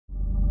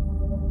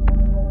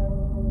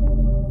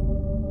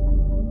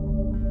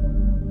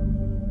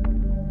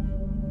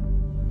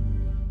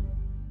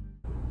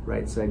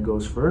Right side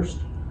goes first,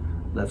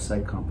 left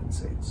side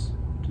compensates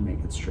to make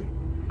it straight.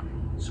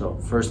 So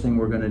first thing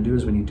we're going to do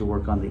is we need to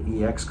work on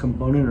the EX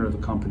component or the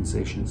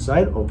compensation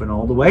side. Open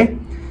all the way,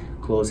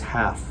 close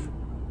half,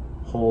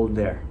 hold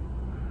there.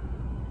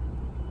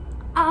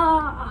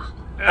 Ah.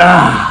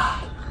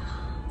 Ah.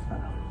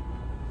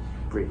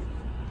 Breathe,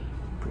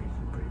 breathe,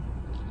 breathe,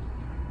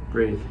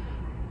 breathe.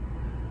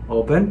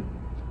 Open,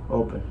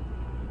 open,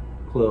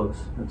 close.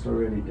 That's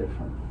already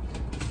different.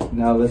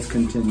 Now let's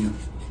continue.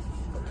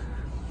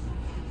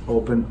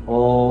 Open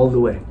all the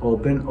way.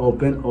 Open,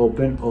 open,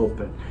 open,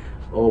 open.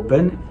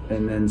 Open,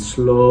 and then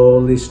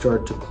slowly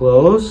start to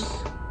close.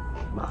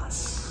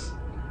 Bas.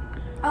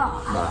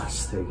 Oh.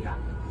 Bas, there you go.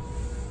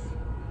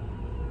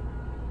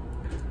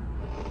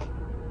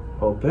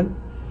 Open,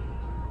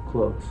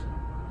 close.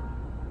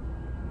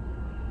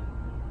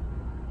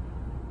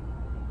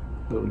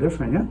 A little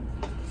different, yeah?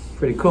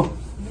 Pretty cool.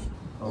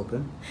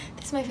 Open.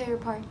 This is my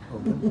favorite part.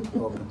 Open,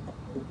 open.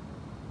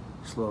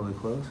 Slowly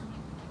close.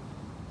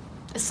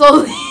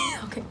 Slowly.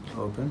 Okay.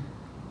 Open.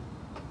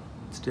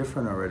 It's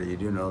different already. You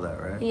do know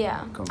that, right? Yeah.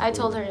 Completely. I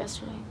told her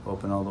yesterday.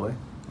 Open all the way.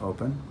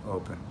 Open,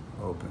 open,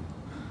 open.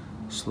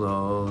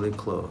 Slowly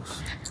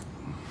close.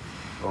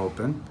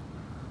 Open,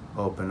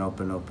 open,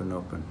 open, open,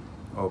 open,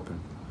 open.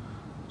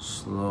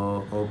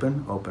 Slow,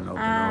 open, open, open,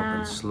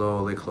 open.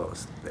 Slowly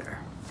close. There.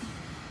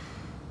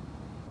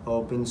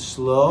 Open,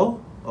 slow,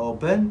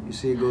 open. You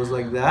see it goes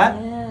like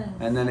that? Yes.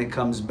 And then it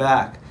comes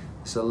back.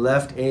 So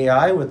left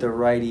AI with the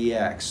right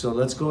EX. So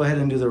let's go ahead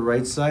and do the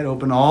right side.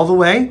 Open all the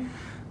way.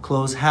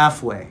 Close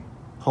halfway.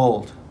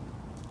 Hold.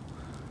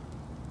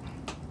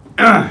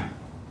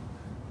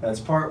 That's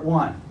part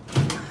one.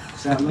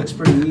 So that looks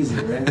pretty easy,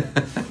 right?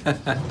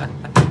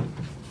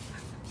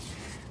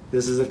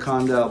 This is a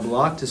condyle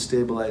block to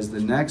stabilize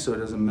the neck so it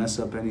doesn't mess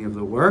up any of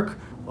the work.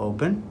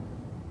 Open.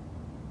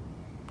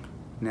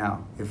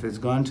 Now, if it's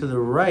gone to the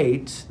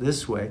right,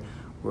 this way,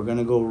 we're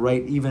gonna go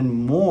right even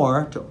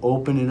more to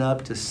open it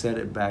up to set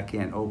it back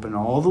in. Open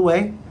all the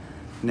way.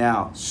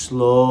 Now,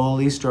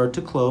 slowly start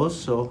to close.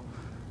 So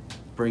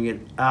bring it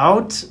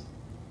out.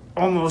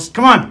 Almost,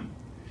 come on.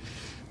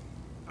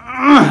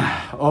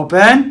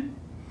 Open,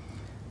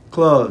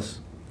 close.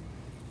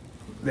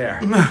 There,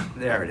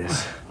 there it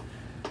is.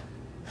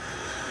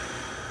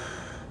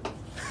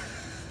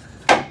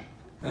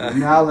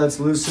 Now let's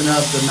loosen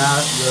up the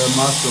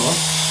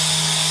muscle.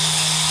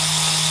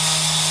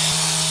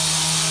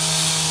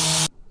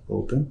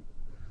 Open,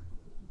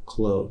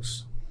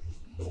 close.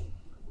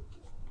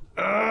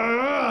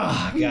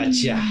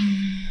 Gotcha.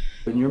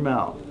 Open your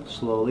mouth.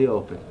 Slowly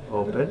open.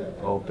 Open,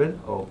 open,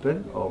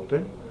 open,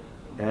 open.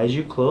 As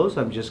you close,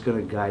 I'm just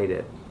going to guide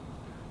it.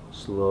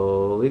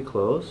 Slowly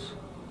close.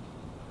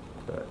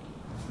 Good.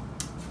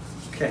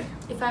 Okay.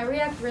 If I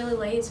react really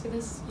late, it's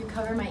because you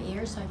cover my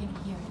ears so I can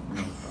hear.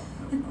 No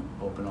problem, no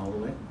problem. Open all the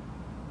way.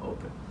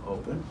 Open,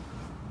 open,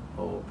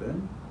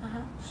 open.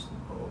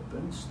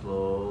 Open,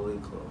 slowly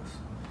close.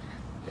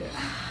 Yeah,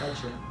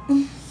 gotcha.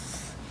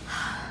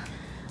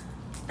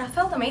 That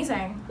felt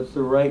amazing. That's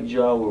the right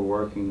jaw we're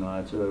working on.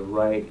 It's a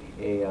right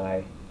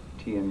AI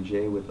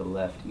TMJ with the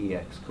left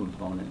EX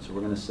component. So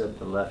we're going to set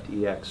the left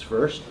EX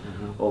first.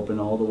 Open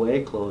all the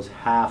way, close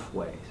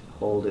halfway.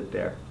 Hold it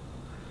there.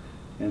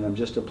 And I'm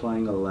just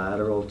applying a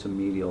lateral to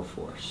medial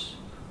force.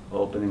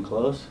 Open and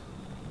close.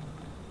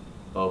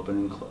 Open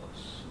and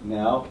close.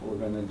 Now we're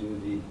going to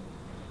do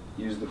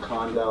use the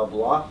condyle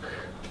block.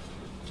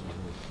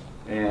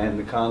 And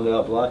the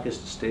condyle block is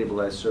to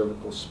stabilize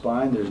cervical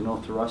spine. There's no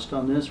thrust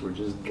on this. We're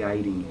just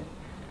guiding it.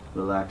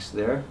 Relax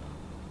there.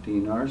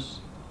 Dinars.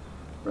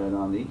 Right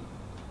on the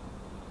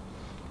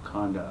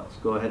condyles.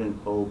 Go ahead and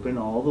open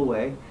all the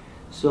way.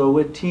 So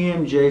with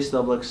TMJ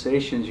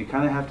subluxations, you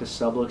kind of have to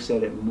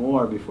subluxate it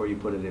more before you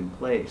put it in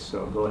place.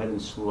 So go ahead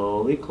and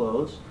slowly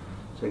close.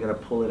 So you got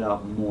to pull it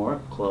out more.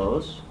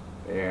 Close.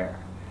 There.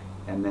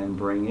 And then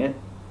bring it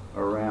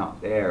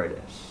around. There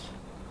it is.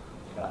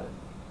 Got it.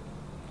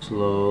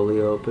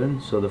 Slowly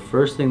open. So the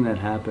first thing that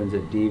happens,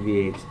 it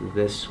deviates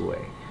this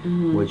way,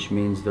 which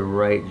means the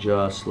right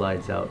jaw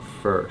slides out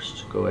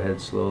first. Go ahead,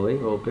 slowly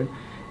open,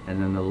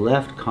 and then the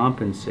left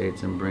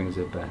compensates and brings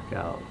it back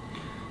out.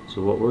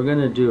 So what we're going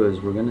to do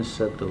is we're going to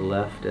set the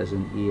left as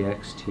an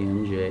EX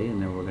TMJ,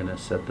 and then we're going to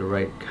set the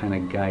right, kind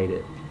of guide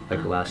it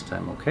like last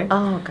time, okay?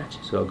 Oh,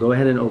 gotcha. So go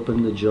ahead and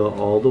open the jaw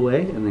all the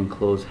way and then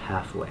close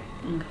halfway.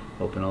 Okay.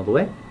 Open all the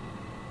way,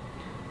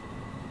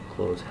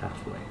 close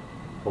halfway.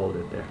 Hold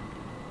it there.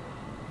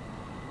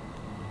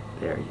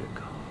 There you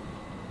go.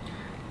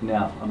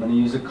 Now, I'm going to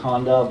use a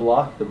condyle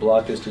block. The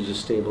block is to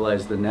just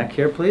stabilize the neck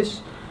here,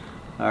 please.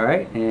 All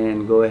right,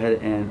 and go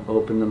ahead and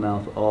open the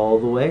mouth all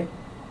the way,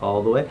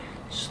 all the way.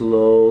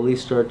 Slowly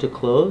start to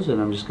close, and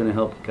I'm just going to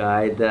help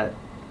guide that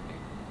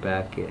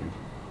back in.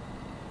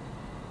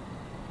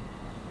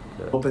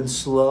 Good. Open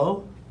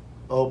slow,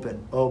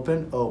 open,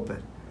 open,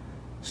 open.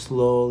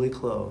 Slowly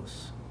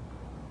close.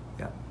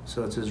 Yeah,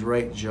 so it's his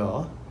right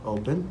jaw,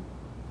 open.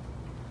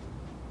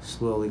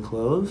 Slowly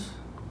close.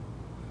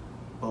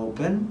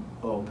 Open,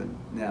 open.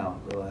 Now,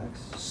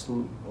 relax.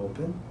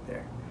 Open,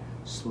 there.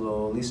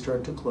 Slowly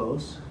start to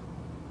close.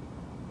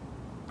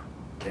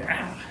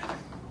 There.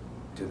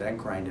 Do that,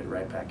 grind it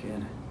right back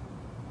in.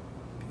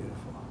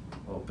 Beautiful.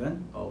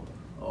 Open, open,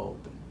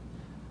 open.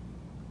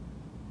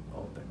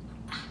 Open,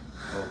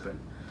 open.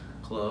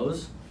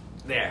 Close.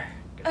 There.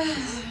 Good.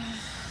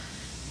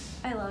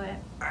 I love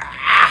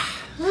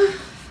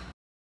it.